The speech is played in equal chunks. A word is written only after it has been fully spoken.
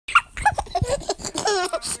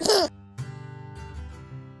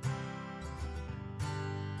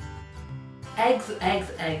Eggs,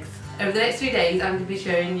 eggs, eggs. Over the next 3 days I'm going to be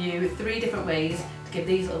showing you 3 different ways to give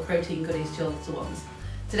these little protein goodies to your little ones.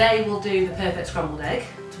 Today we'll do the perfect scrambled egg,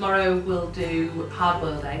 tomorrow we'll do hard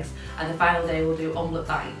boiled eggs, and the final day we'll do omelette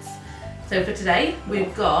bites. So for today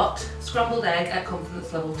we've got scrambled egg at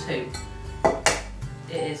confidence level 2.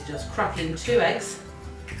 It is just cracking 2 eggs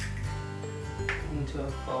into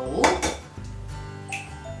a bowl,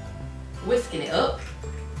 whisking it up,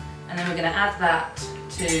 and then we're going to add that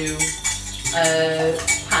to a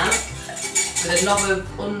pan with a knob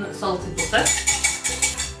of unsalted butter.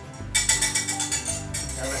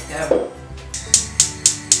 So let's go.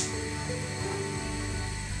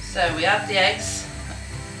 So we add the eggs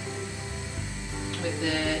with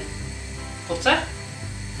the butter.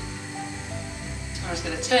 I'm just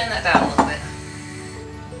going to turn that down a little bit.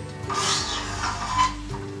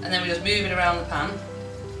 And then we just move it around the pan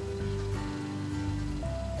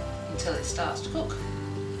until it starts to cook.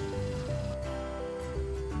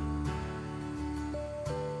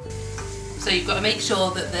 So you've got to make sure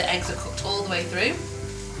that the eggs are cooked all the way through.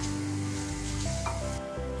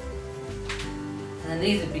 And then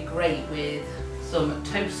these would be great with some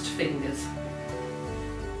toast fingers.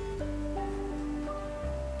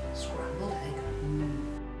 Scrambled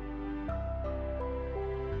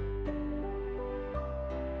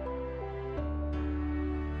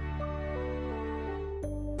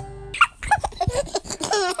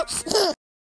egg.